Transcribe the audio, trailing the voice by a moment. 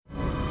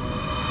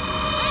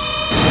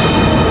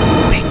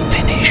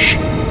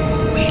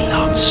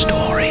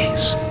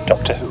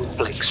Doctor Who,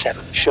 Blake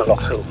 7, Sherlock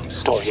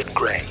Holmes, Dorian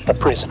Gray, The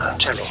Prisoner,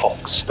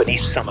 Terrorhawks,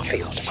 Beneath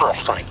Summerfield,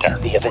 Pathfinder,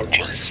 The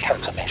Avengers,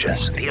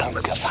 Countermeasures, The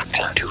Omega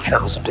Factor,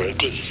 2000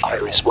 AD,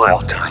 Iris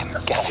Wildtime,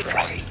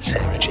 Gallifrey,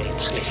 Sarah Jane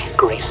Smith,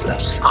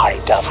 Graceless, High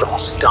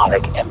Davros,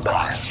 Dalek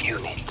Empire,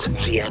 Unit,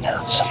 Vienna,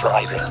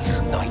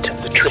 Survivors, Night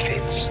of the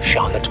Triffids,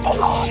 Charlotte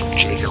Pollard,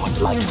 Jago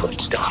and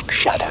Lightfoot, Dark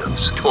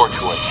Shadows,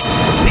 Torchwood.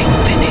 Big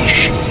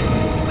Finish.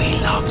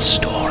 We love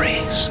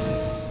stories.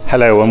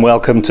 Hello and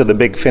welcome to the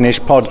Big Finish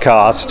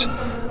podcast.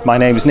 My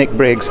name's Nick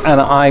Briggs and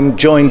I'm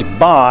joined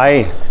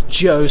by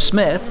Joe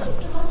Smith,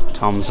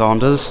 Tom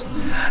Saunders,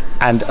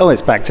 and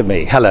it's back to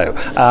me. Hello.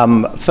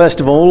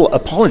 First of all,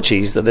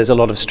 apologies that there's a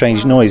lot of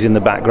strange noise in the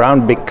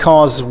background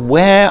because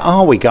where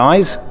are we,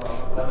 guys?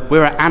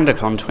 We're at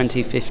Andercon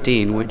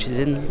 2015, which is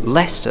in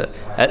Leicester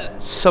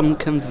at some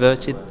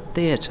converted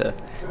theatre.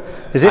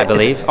 Is it? I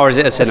believe, or is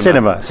it a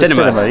cinema? A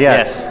cinema, yeah.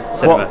 Yes,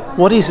 cinema.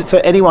 What is it, for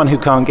anyone who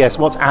can't guess,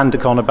 what's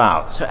Andercon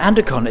about? So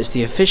Andercon is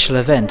the official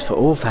event for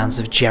all fans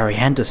of Jerry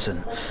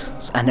Henderson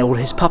and all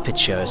his puppet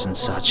shows and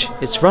such.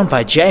 It's run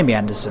by Jamie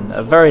Anderson,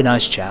 a very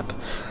nice chap,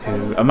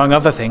 who, among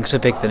other things, for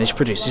Big Finish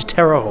produces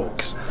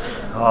Terrorhawks.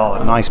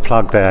 Oh, nice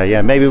plug there,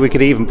 yeah. Maybe we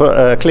could even put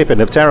a clip in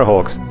of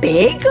Terrorhawks.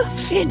 Big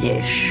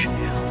Finish.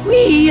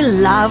 We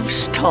love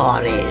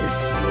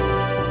stories.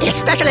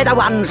 Especially the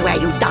ones where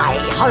you die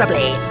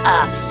horribly,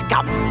 Earth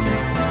scum.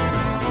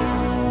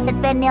 It's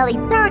been nearly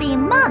 30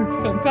 months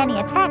since any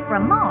attack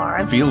from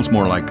Mars. Feels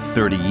more like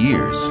 30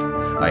 years.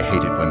 I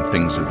hate it when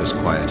things are this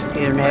quiet.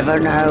 You never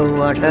know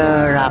what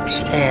her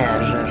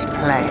upstairs has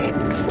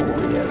planned for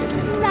you.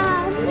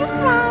 Run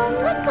around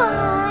the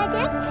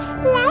garden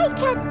like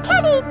a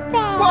teddy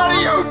bear. What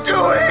are you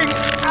doing?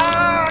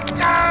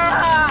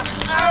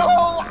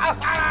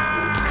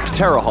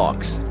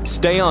 Terrorhawks,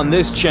 stay on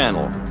this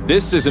channel.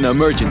 This is an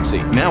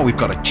emergency. Now we've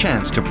got a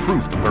chance to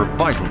prove that we're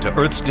vital to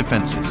Earth's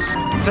defenses.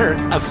 Sir,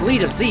 a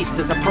fleet of Zeefs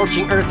is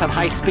approaching Earth at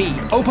high speed.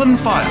 Open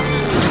fire!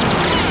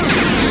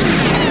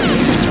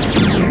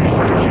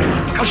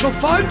 I shall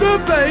find their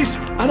base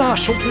and I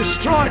shall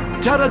destroy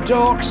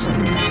Terrorhawks.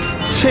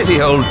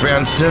 Silly old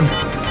Branston.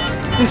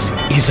 This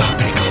is our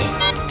pickle.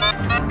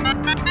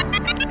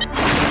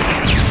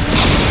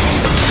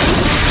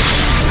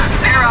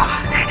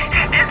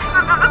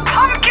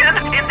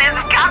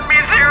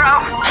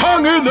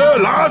 Hung in there,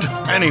 lad!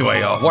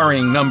 Anyway, a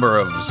worrying number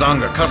of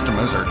Zonga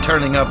customers are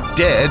turning up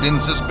dead in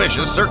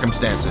suspicious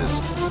circumstances.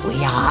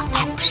 We are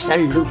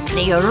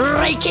absolutely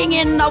raking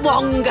in the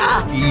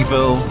Wonga.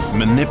 Evil,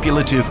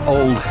 manipulative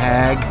old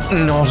hag?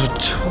 Not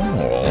at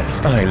all.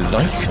 I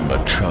like a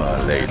mature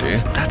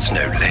lady. That's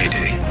no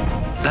lady.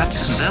 That's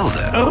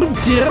Zelda. Oh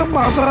dear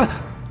mother,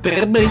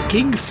 they're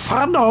making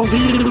fun of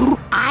you.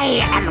 I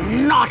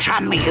am not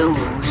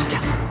amused.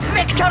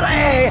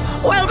 Victory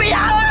will be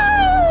ours!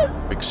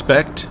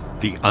 Expect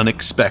the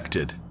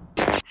unexpected.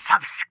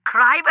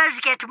 Subscribers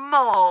get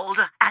mauled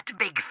at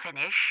Big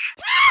Finish.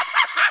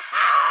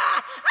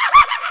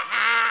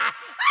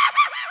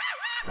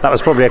 That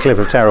was probably a clip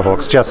of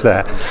Terrorhawks just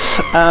there.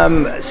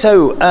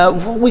 So, what are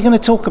we going to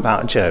talk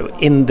about, Joe,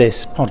 in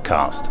this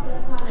podcast?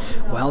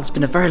 Well, it's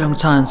been a very long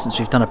time since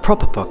we've done a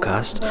proper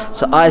podcast,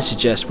 so I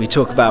suggest we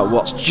talk about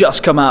what's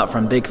just come out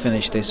from Big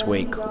Finish this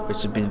week,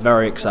 which has been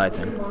very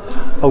exciting.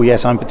 Oh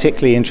yes, I'm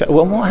particularly interested.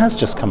 Well, what has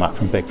just come out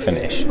from Big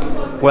Finish?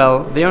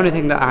 Well, the only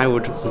thing that I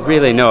would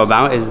really know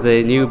about is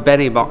the new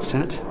Benny box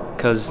set,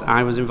 because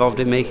I was involved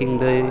in making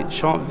the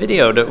short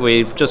video that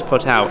we've just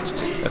put out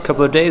a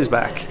couple of days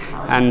back,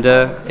 and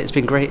it's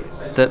been great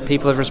that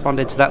people have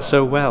responded to that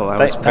so well. I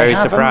was very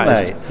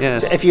surprised.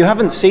 Yes. So if you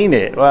haven't seen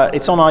it,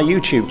 it's on our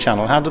YouTube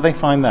channel. How do they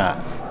find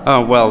that?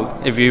 Oh, well,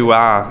 if you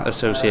are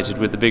associated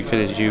with the Big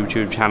Finish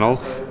YouTube channel,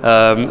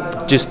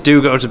 just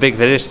do go to Big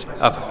Finish.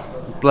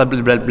 Blah,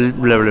 blah, blah, blah,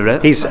 blah, blah.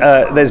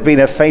 There's been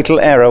a fatal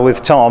error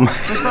with Tom.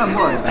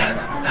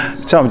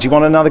 Tom, do you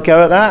want another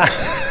go at that?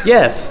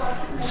 Yes.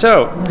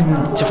 So,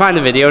 to find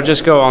the video,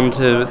 just go on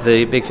to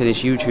the Big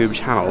Finish YouTube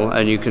channel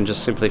and you can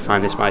just simply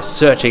find this by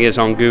searching it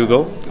on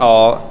Google,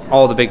 or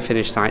all the Big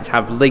Finish sites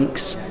have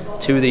links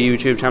to the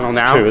YouTube channel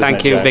now. True,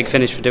 Thank you, Big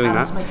Finish, for doing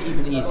that. To make it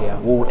even easier,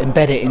 we'll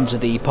embed it into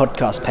the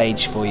podcast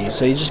page for you,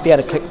 so you'll just be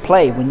able to click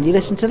play when you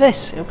listen to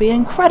this. It'll be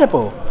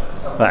incredible.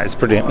 That is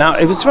brilliant. Now,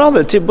 it was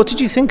rather... What did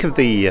you think of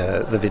the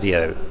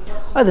video?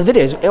 Oh, the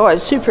video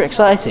is super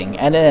exciting,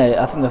 and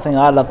I think the thing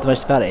I love the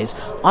most about it is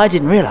I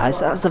didn't realise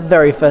that's the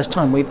very first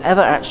time we've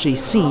ever actually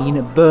seen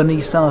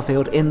Bernie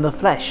Summerfield in the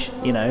flesh,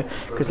 you know,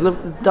 because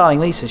darling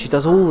Lisa, she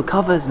does all the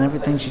covers and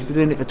everything. She's been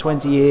doing it for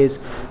 20 years,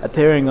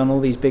 appearing on all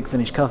these Big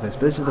Finish covers,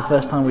 but this is the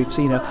first time we've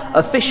seen her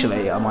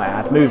officially, I might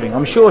add, moving.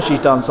 I'm sure she's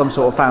done some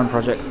sort of fan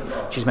project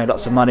she's made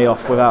lots of money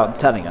off without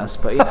telling us,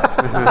 but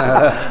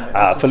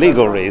yeah. For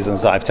legal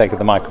reasons, I've taken taken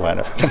the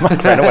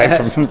microphone away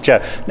from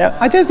Joe. No,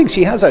 I don't think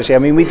she has actually. I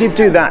mean, we did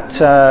do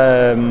that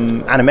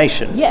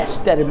animation. Yes,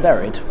 Dead and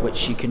Buried,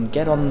 which you can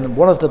get on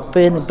one of the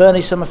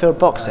Bernie Summerfield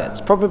box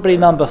sets. Probably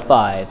number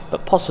 5,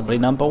 but possibly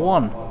number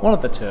 1. One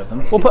of the two of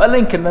them. We'll put a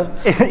link in the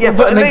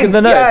put a link in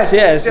the notes.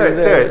 Yes, do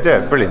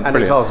it. Brilliant. And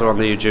it's also on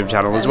the YouTube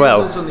channel as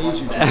well. It's also on the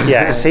YouTube channel.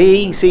 Yeah.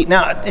 See.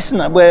 Now,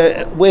 listen,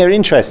 we're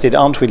interested,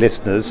 aren't we,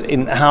 listeners,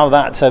 in how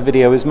that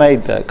video is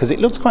made there, because it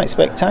looks quite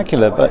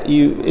spectacular. But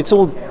it's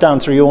all down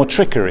to your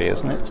trickery,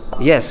 isn't it?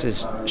 Yes,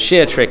 it's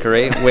sheer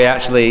trickery. We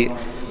actually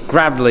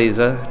grabbed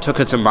Lisa, took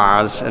her to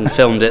Mars, and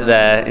filmed it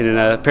there in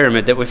a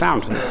pyramid that we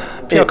found.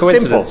 Pure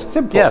coincidence.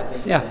 Simple.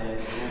 Yeah.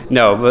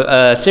 No,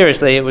 but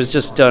seriously, it was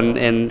just done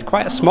in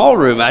quite a small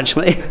room,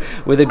 actually,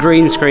 with a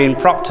green screen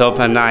propped up,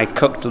 and I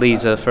cooked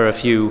Lisa for a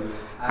few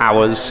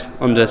hours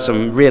under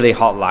some really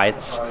hot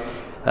lights.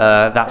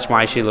 That's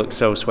why she looks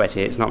so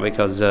sweaty. It's not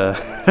because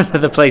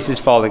the place is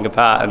falling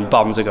apart and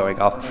bombs are going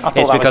off. I thought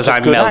it's because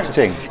I'm good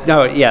acting.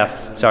 No,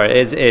 yeah, sorry,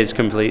 it is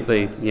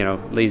completely,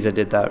 Lisa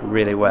did that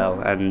really well,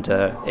 and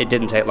it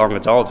didn't take long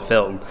at all to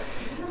film.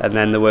 And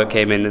then the work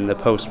came in the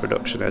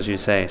post-production, as you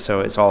say, so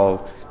it's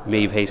all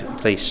me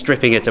basically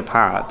stripping it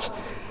apart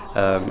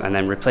and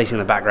then replacing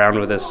the background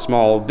with a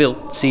small built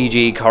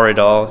CG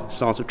corridor,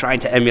 sort of trying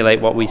to emulate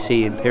what we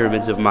see in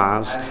Pyramids of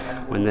Mars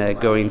when they're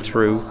going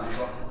through,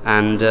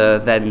 and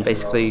then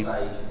basically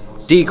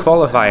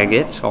dequalifying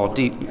it or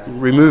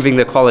removing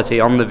the quality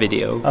on the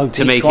video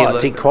to make it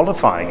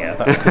dequalifying it,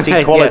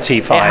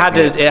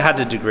 dequalifying it had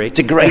a degree.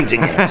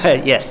 Degrading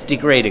it. Yes,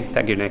 degrading.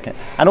 Thank you, Nick.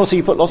 And also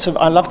you put lots of,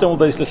 I loved all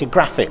those little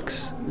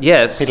graphics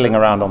fiddling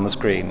around on the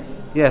screen.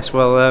 Yes,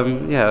 well,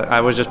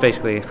 I was just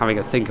basically having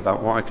a think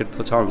about what I could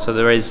put on. So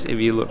there is, if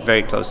you look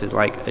very closely,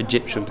 like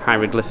Egyptian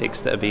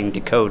hieroglyphics that are being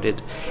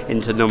decoded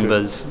into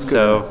numbers.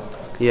 So,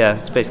 yeah,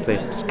 it's basically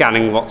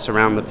scanning what's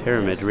around the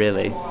pyramid,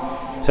 really.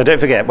 So don't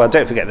forget,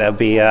 there'll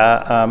be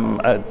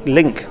a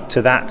link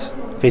to that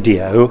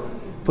video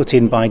put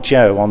in by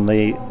Joe on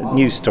the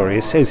news story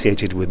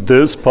associated with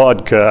this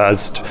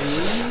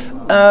podcast.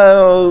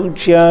 Oh,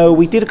 Joe,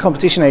 we did a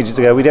competition ages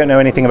ago. We don't know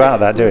anything about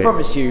that, do we? I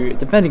promise you,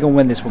 depending on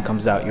when this one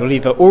comes out, you'll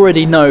either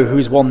already know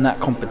who's won that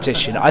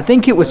competition. I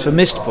think it was for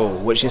Mistfall,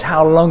 which is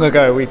how long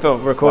ago we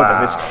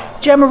recorded this.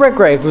 Gemma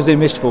Redgrave was in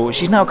Mistfall.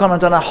 She's now gone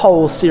and done a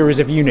whole series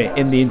of Unit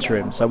in the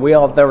interim, so we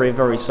are very,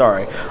 very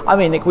sorry. I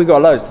mean, Nick, we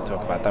got loads to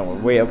talk about,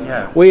 don't we?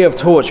 We have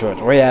Tortured,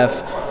 we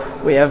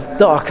have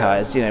Dark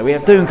Eyes, we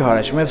have Doom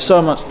Coalition, we have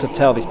so much to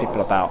tell these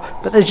people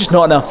about, but there's just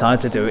not enough time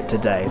to do it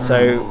today.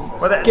 So,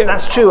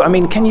 that's true. I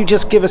mean, can you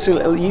just give us a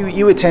little?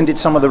 You attended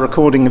some of the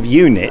recording of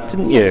Unit,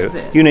 didn't you?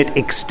 Yes, Unit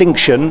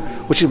Extinction,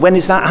 which is, when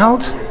is that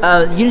out?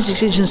 Unit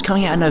Extinction is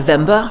coming out in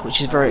November,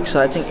 which is very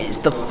exciting. It's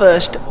the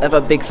first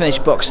ever Big Finish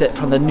box set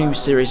from the new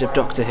series of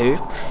Doctor Who.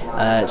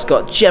 It's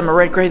got Gemma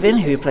Redgrave in,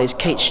 who plays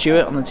Kate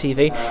Stewart on the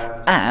TV,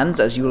 and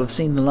as you will have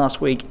seen the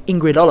last week,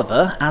 Ingrid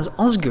Oliver as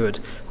Osgood,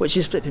 which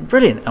is flipping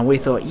brilliant. And we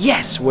thought,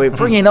 yes, we're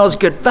bringing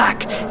Osgood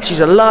back. She's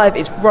alive,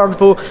 it's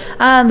wonderful,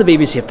 and the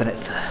BBC have done it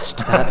first.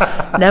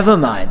 But never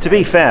mind. To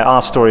be fair,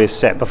 our story is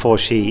set before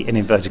she, in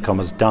inverted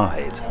commas,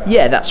 died.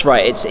 Yeah, that's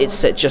right. It's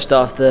set just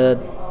after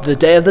the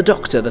Day of the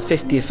Doctor, the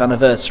 50th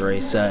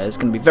anniversary, so it's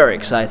going to be very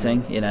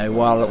exciting.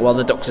 While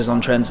the Doctor's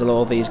on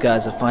Trenzalore, these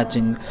guys are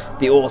fighting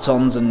the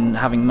Autons and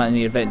having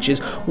many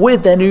adventures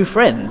with their new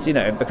friends,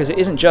 because it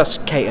isn't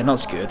just Kate and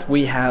Osgood.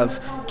 We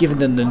have given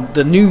them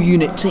the new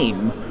unit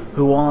team,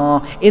 who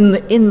are in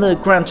the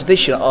grand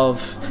tradition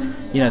of,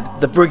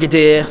 the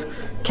Brigadier,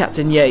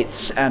 Captain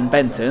Yates and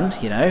Benton.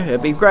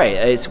 It'd be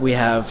great. We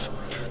have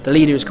the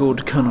leader is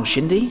called Colonel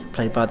Shindy,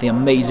 played by the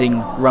amazing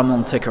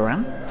Ramon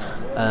Tikaram.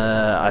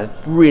 I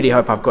really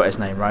hope I've got his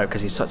name right,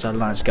 because he's such a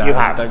nice guy. You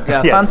have.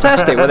 Yes.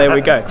 Fantastic. Well, there we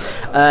go.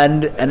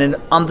 And then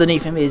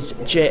underneath him is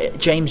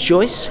James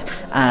Joyce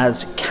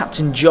as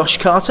Captain Josh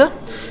Carter,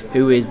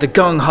 who is the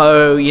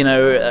gung-ho,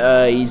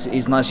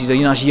 he's nice. He's a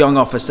nice young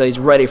officer. He's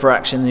ready for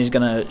action. He's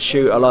going to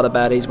shoot a lot of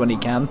baddies when he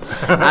can.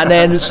 And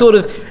then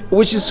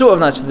which is sort of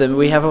nice for them,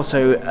 we have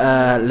also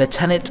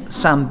Lieutenant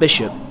Sam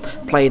Bishop,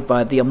 played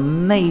by the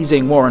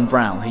amazing Warren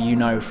Brown, who you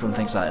know from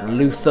things like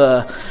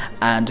Luther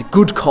and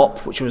Good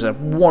Cop, which was a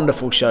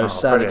wonderful show.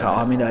 It's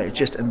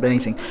just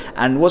amazing.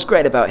 And what's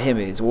great about him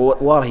is,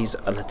 while he's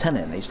a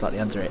lieutenant and he's slightly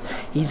under it,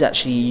 he's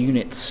actually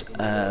Unit's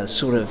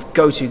sort of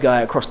go-to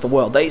guy across the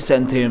world. They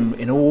send him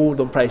in all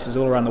the places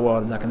all around the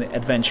world, like an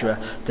adventurer,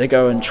 to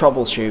go and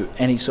troubleshoot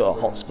any sort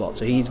of hotspot.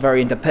 So he's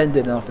very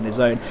independent enough in his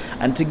own.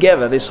 And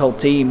together, this whole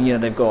team,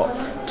 they've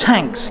got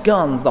tanks,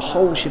 guns, the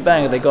whole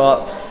shebang. They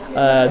got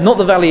not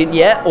the Valiant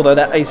yet, although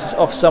that is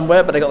off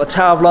somewhere, but they got the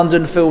Tower of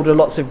London filled with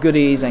lots of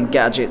goodies and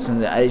gadgets,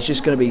 and it's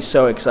just going to be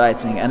so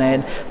exciting.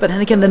 But then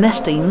again, the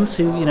Nestines,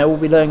 who we'll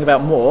be learning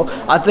about more.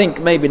 I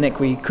think maybe, Nick,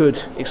 we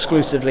could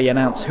exclusively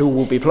announce who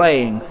will be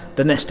playing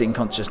the Nesting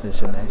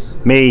consciousness in this.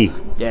 Me.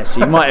 Yes,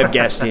 you might have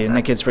guessed.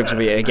 Nick Spriggs will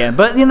be it again.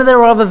 But there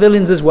are other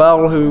villains as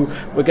well who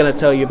we're going to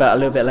tell you about a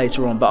little bit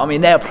later on. But I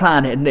mean, their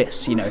plan in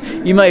this, you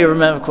may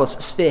remember, of course,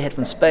 Spearhead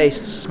from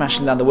space,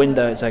 smashing down the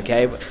window. It's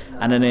okay. But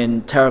And then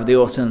in Terror of the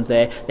Autons,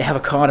 they have a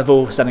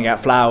carnival sending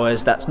out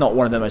flowers. That's not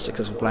one of their most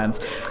successful plans.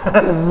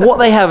 What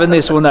they have in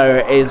this one,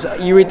 though, is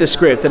you read the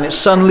script and it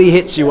suddenly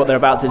hits you what they're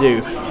about to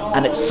do.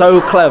 And it's so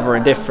clever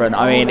and different.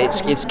 I mean,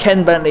 it's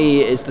Ken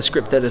Bentley is the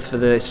script editor for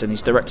this, and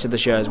he's directed the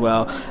show as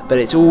well. But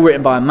it's all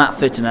written by Matt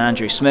Fitton and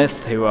Andrew Smith,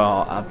 who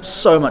have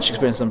so much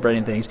experience on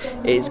brilliant things.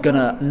 It's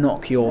gonna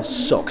knock your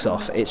socks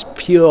off. It's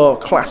pure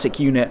classic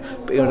unit,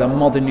 but with a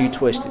modern new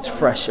twist. It's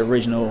fresh,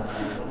 original.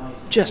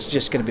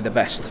 Just going to be the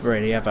best,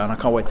 really, ever, and I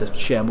can't wait to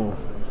share more.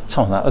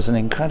 Tom, that was an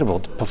incredible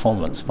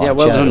performance by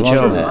well done,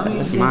 Joe.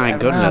 wasn't it? My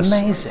goodness.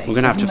 Amazing. We're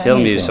going to have to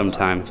film you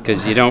sometime,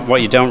 because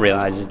what you don't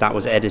realise is that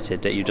was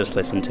edited that you just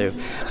listened to.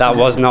 That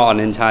was not an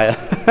entire...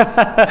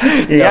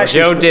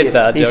 Joe did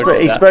that.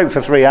 He spoke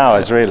for 3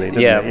 hours, really,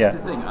 didn't he? That's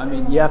the thing. I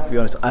mean, you have to be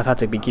honest, I've had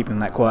to be keeping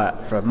that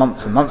quiet for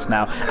months and months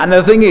now. And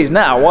the thing is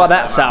now, while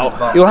that's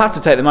out, you'll have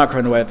to take the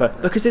microphone away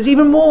because there's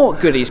even more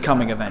goodies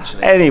coming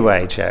eventually.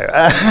 Anyway, Joe...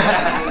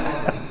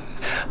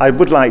 I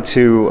would like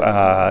to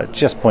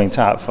just point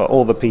out for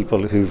all the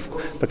people who've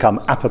become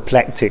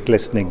apoplectic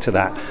listening to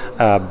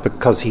that,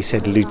 because he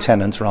said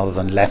lieutenant rather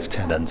than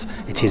lieutenant.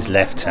 It is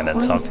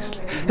lieutenant,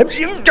 obviously. He's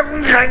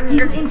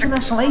an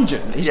international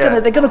agent. They're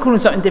going to call him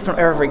something different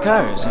wherever he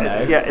goes. You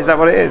know? Yeah, is that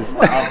what it is?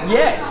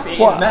 Yes, it is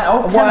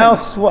now.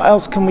 What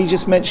else can we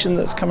just mention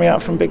that's coming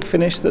out from Big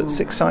Finish that's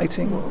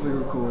exciting? What have we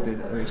recorded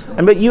recently?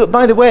 And but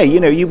by the way,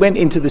 you went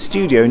into the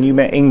studio and you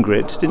met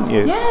Ingrid, didn't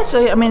you? Yeah,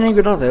 so I mean,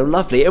 Ingrid, they're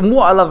lovely. And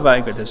what I love about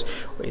Ingrid is,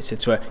 he said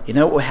to her, you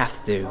know what we have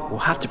to do? We'll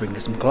have to bring her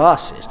some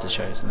glasses to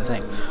show us the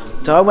thing.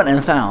 So I went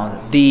and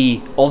found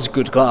the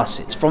Osgood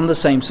glasses from the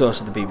same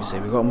source as the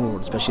BBC. We got them all,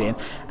 especially in,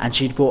 and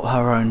she'd bought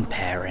her own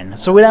pair in.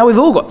 So now we've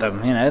all got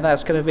them.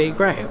 That's going to be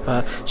great.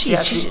 But she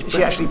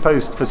actually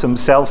posed for some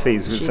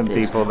selfies with some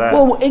people there.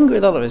 Well,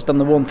 Ingrid Oliver's done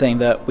the one thing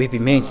that we've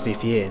been meaning to do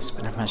for years,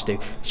 but never managed to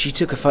do. She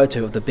took a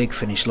photo of the Big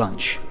Finish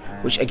lunch,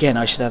 which again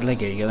I should add a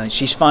link here.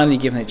 She's finally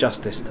given it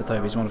justice to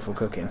Toby's wonderful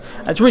cooking.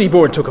 And it's really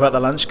boring to talk about the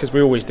lunch because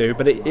we always do,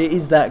 but it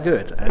is that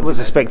good. It was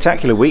a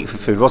spectacular week for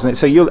food, wasn't it?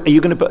 So are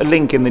you going to put a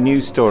link in the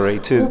news story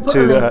to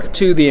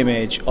the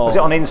image of... Was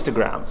it on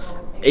Instagram?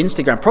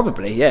 Instagram,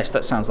 probably, yes.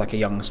 That sounds like a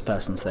young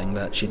person's thing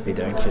that she'd be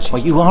doing. Well,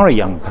 you are a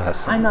young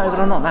person. I know, but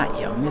I'm not that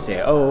young, is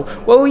it? Oh,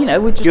 well,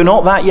 You're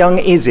not that young,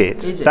 is it?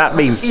 That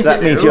means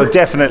you're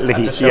definitely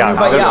young, doesn't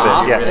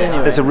it? Yeah.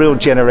 Anyway. There's a real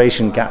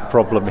generation gap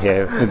problem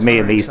here with me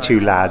and these two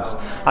lads.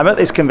 I'm at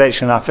this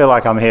convention and I feel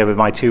like I'm here with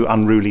my two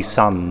unruly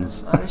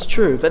sons. That's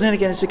true, but then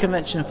again, it's a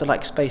convention for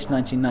like Space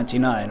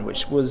 1999,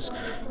 which was,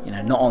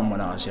 not on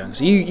when I was young.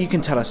 So you can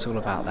tell us all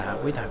about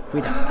that. We don't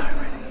know, really.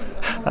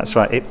 That's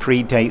right, it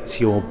predates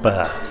your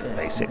birth,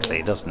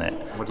 basically, doesn't it?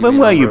 When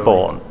were you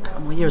born?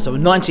 What year was it?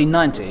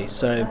 1990,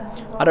 so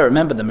I don't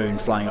remember the moon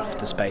flying off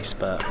to space,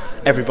 but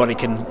everybody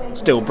can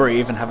still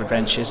breathe and have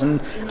adventures, and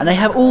they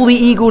have all the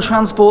Eagle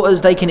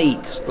transporters they can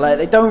eat. Like,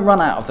 they don't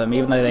run out of them,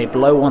 even though they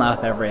blow one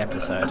up every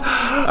episode.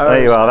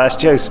 There you are, that's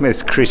Joe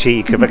Smith's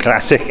critique of a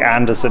classic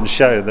Anderson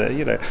show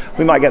that,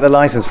 we might get the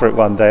license for it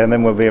one day and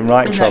then we'll be in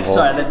trouble.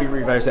 Sorry, let me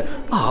rephrase it.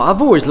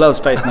 I've always loved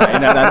Space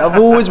 1999. I've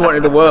always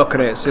wanted to work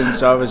on it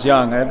since I was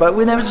young, but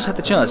we never just had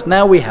the chance.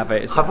 Now we have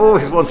it. I've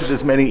always wanted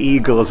as many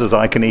eagles as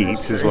I can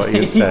eat, is what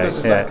you'd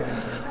say.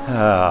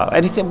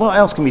 Anything? What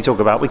else can we talk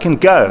about? We can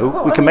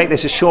go. We can make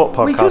this a short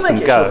podcast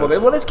and go.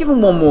 Well, let's give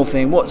them one more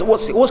thing. What's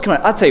coming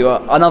out? I'll tell you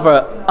what.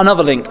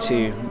 Another link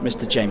to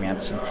Mr. Jamie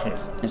Anderson.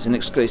 Yes. It's an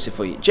exclusive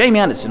for you. Jamie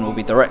Anderson will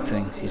be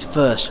directing his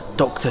first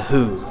Doctor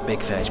Who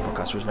Big Finish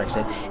podcast, which is very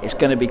exciting. It's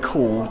going to be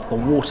called The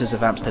Waters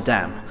of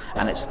Amsterdam,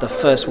 and it's the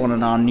first one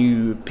in our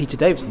new Peter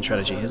Davison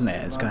trilogy, isn't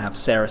it? It's going to have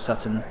Sarah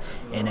Sutton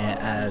in it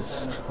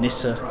as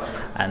Nyssa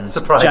and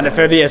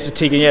Jennifer as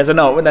Tegan. Yeah, they're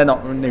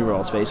not new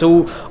roles, but it's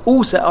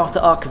all set after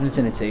Arc of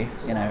Infinity.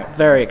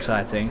 Very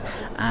exciting,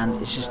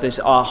 and it's just this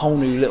whole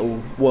new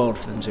little world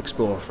for them to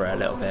explore for a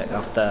little bit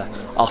after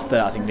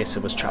I think Nyssa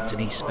was trapped in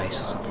East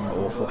space or something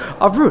awful.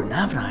 I've ruined,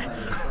 haven't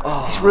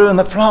I? He's ruined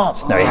the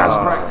plot. No, he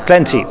hasn't.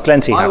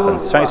 Plenty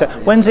happens.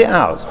 When's it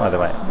out, by the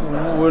way?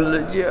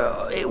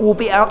 Well, it will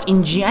be out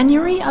in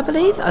January, I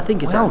believe. I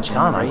think it's out in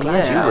January. I'm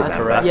glad you was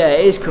correct. Yeah,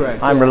 it is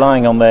correct. I'm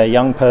relying on their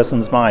young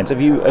person's minds.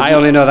 Have you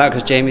only know that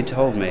because Jamie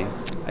told me.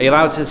 Are you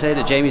allowed to say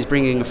that Jamie's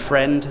bringing a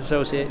friend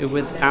associated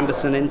with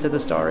Anderson into the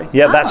story?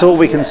 Yeah, that's all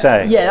we can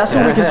say. Yeah, that's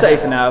all we can say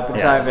for now,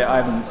 because I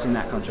haven't seen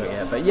that contract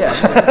yet. But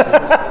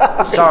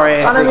yeah. Sorry.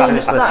 And I mean,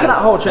 that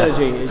whole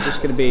trilogy is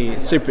just going to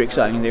be super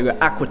exciting. You've got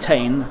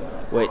Aquitaine,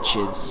 which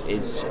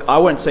is I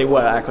won't say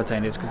what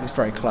Aquitaine is because it's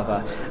very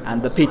clever,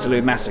 and the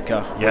Peterloo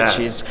Massacre, which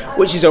is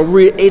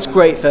it's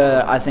great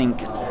for, I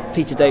think,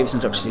 Peter Davison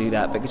to actually do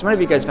that, because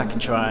whenever he goes back in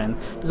Trime,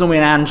 there's normally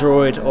an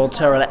android or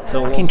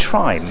pterodactyl. Back in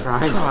Trime?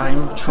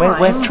 Trime.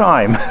 Where's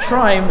Trime?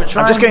 Trime.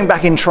 I'm just going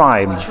back in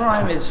Trime.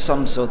 Trime is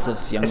some sort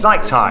of young... It's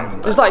like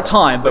Time. It's like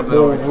Time, but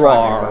more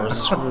raw.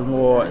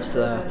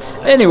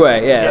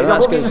 Anyway,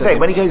 that's good.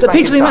 When he goes the back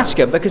in Peterloo time.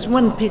 Massacre, because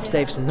when Peter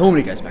Davison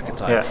normally goes back in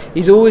time,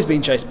 he's always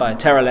been chased by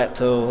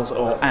pterodactyls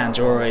or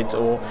androids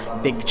or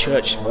big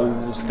church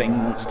walls, thing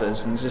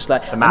monsters, and just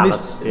like... The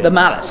Malice. The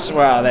Malice.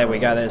 Well, there we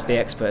go. There's the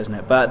expert, isn't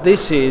it? But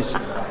this is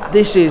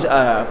is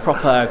a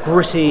proper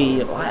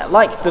gritty,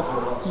 like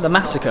the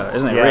massacre,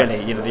 isn't it? Yeah.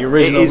 Really, you know, the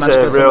original it is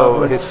massacre. a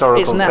real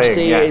historical It's nasty.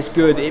 thing, yes. It's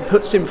good. It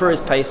puts him through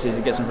his paces.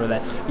 It gets him through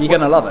there. You're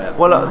gonna love it.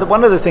 Well,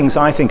 one of the things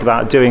I think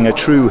about doing a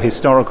true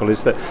historical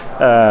is that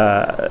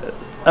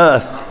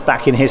Earth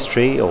back in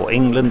history, or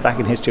England back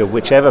in history, or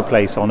whichever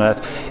place on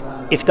Earth,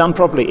 if done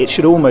properly, it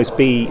should almost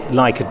be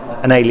like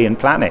an alien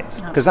planet.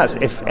 Because that's,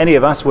 if any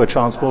of us were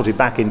transported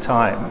back in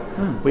time,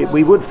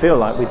 we would feel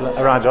like we'd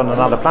arrived on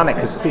another planet,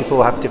 because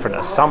people have different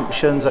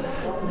assumptions.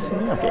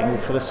 Listen, I'm getting all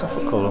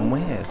philosophical and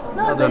weird.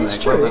 No, but it's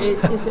true.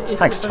 It's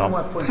Thanks, a Tom.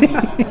 worth pointing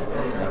out.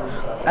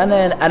 And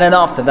then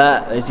after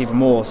that, there's even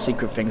more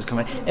secret things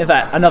coming. In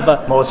fact,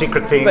 another more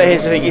secret things. But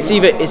here's the thing: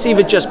 it's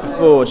either just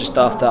before or just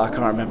after. I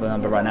can't remember the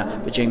number right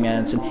now. But Jamie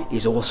Anderson,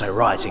 he's also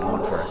writing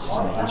one for us.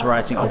 He's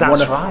writing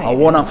a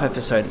one-off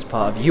episode as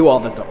part of You Are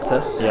the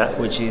Doctor, yes,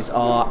 which is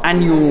our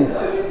annual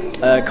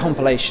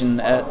compilation.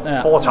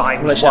 4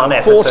 times 1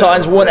 episode. 4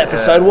 times 1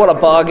 episode. What a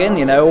bargain!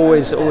 You know,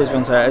 always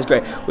been so. It was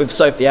great with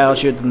Sophie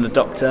Alshud and the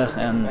Doctor,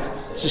 and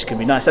it's just gonna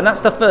be nice. And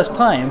that's the first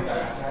time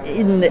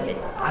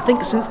I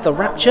think since the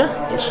Rapture,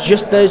 it's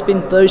just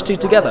those two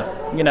together,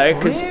 you know,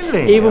 because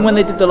even when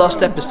they did the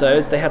lost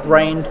episodes, they had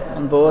Rain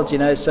on board, you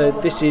know, so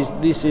this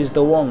is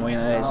the one, you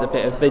know, it's a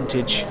bit of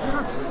vintage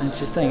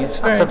thing. That's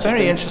a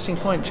very interesting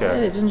point, Joe.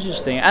 Yeah, it's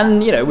interesting.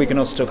 And, you know, we can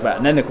also talk about,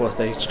 and then of course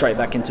they straight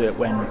back into it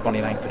when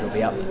Bonnie Langford will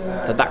be up.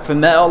 So back from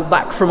Mel,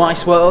 back from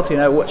Ice World, you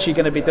know, what's she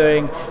going to be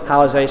doing?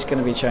 How is Ace going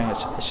to be showing?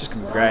 It's just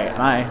going to be great.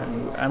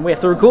 And we have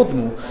to record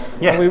them all.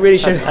 Yeah, and we really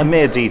should. That's a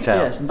mere detail.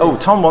 Yes,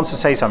 Tom wants to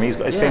say something. He's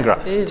got his finger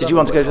up. Did you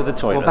want to go to the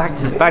toilet?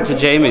 Well, back to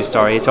Jamie's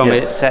story. He told me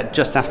it's set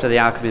just after the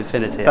Arc of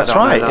Infinity. That's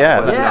right.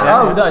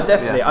 Oh no,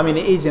 definitely. Yeah. I mean,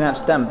 it is in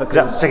Amsterdam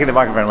because taking the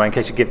microphone away in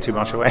case you give too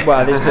much away.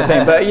 Well, this is the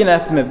thing. But you know,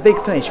 have to admit,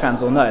 Big Finish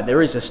fans will know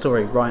there is a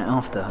story right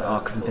after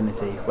Arc of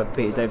Infinity where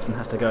Peter Davison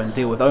has to go and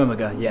deal with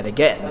Omega yet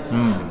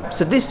again.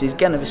 So this is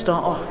going to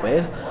start off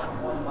with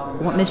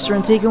what Nyssa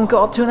and Tegan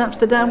got up to in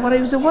Amsterdam while he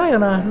was away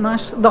on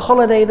the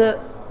holiday that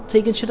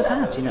Tegan should have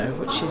had, you know,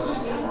 which is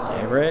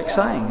very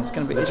exciting. It's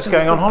going to be just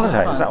going on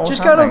holiday. Is that all?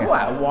 Just going on.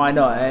 Well, why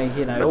not?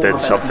 You know. But then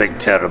something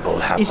terrible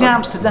happened. He's in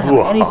Amsterdam.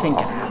 Anything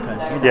can happen.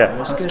 You know, yeah,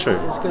 that's true.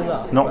 It's good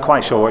luck. Not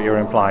quite sure what you're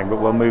implying,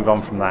 but we'll move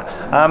on from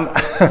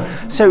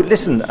that. So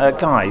listen,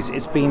 guys,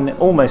 it's been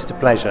almost a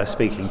pleasure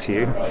speaking to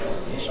you.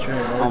 It's true.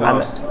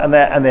 Almost. And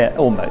they're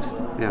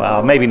almost. Yeah.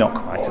 Well, maybe not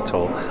quite at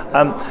all.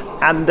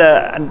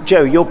 And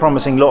Joe, you're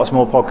promising lots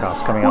more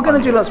podcasts coming up. We're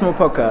going to do lots more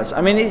podcasts.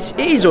 I mean, it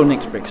is all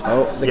Nick Briggs'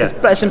 fault because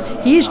bless him,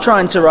 he is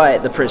trying to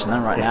write The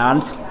Prisoner right now.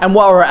 And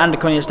while we're at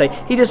Andercon yesterday,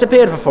 he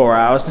disappeared for 4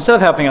 hours. Instead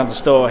of helping out the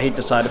store, he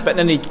decided. But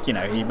then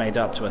he made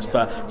up to us.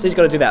 So he's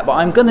got to do that. But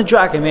I'm going to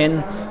drag him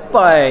in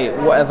by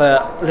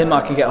whatever limb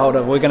I can get hold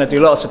of. We're going to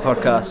do lots of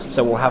podcasts.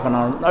 So we'll have one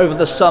on over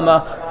the summer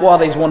while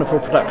these wonderful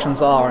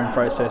productions are in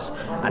process.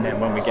 And then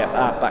when we get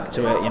back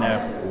to it, you know,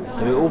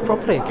 do it all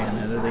properly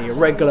again. The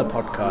regular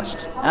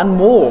podcast and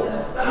more.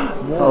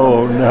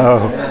 Oh no,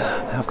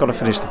 I've got to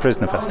finish The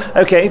Prisoner first.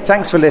 Okay,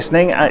 thanks for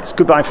listening. It's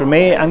goodbye from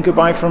me and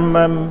goodbye from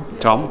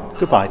Tom.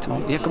 Goodbye,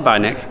 Tom. Yeah, goodbye,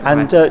 Nick.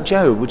 And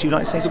Joe, would you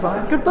like to say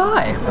goodbye?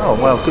 Goodbye. Oh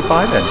well,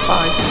 goodbye then.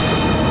 Bye.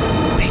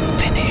 Big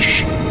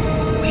Finish.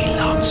 We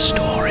love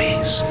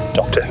stories.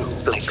 Doctor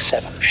Who, Blink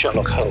 7,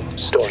 Sherlock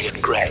Holmes, Dorian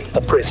Gray,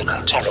 The Prisoner,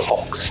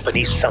 Terrorhawks,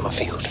 Beneath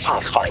Summerfield,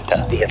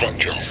 Pathfinder, The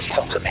Avengers,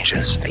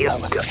 Countermeasures, The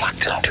Omega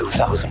Factor,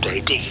 2000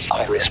 AD,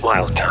 Iris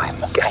Wildtime,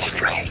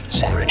 Gallifrey,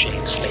 Sarah Jane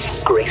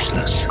Smith,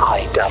 Graceless, I,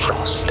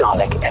 Davros,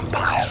 Dalek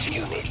Empire,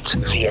 Unit,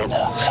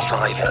 Vienna,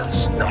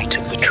 Survivors, Night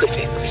of the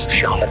Triffids,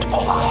 Charlotte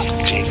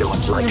Pollard, Jago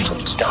and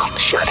Lightfoot, Dark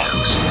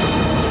Shadows.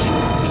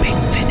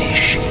 Big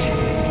Finish.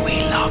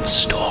 We love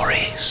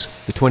stories.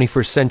 The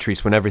 21st century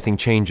is when everything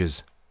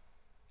changes.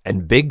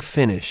 And Big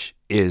Finish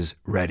is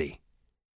ready.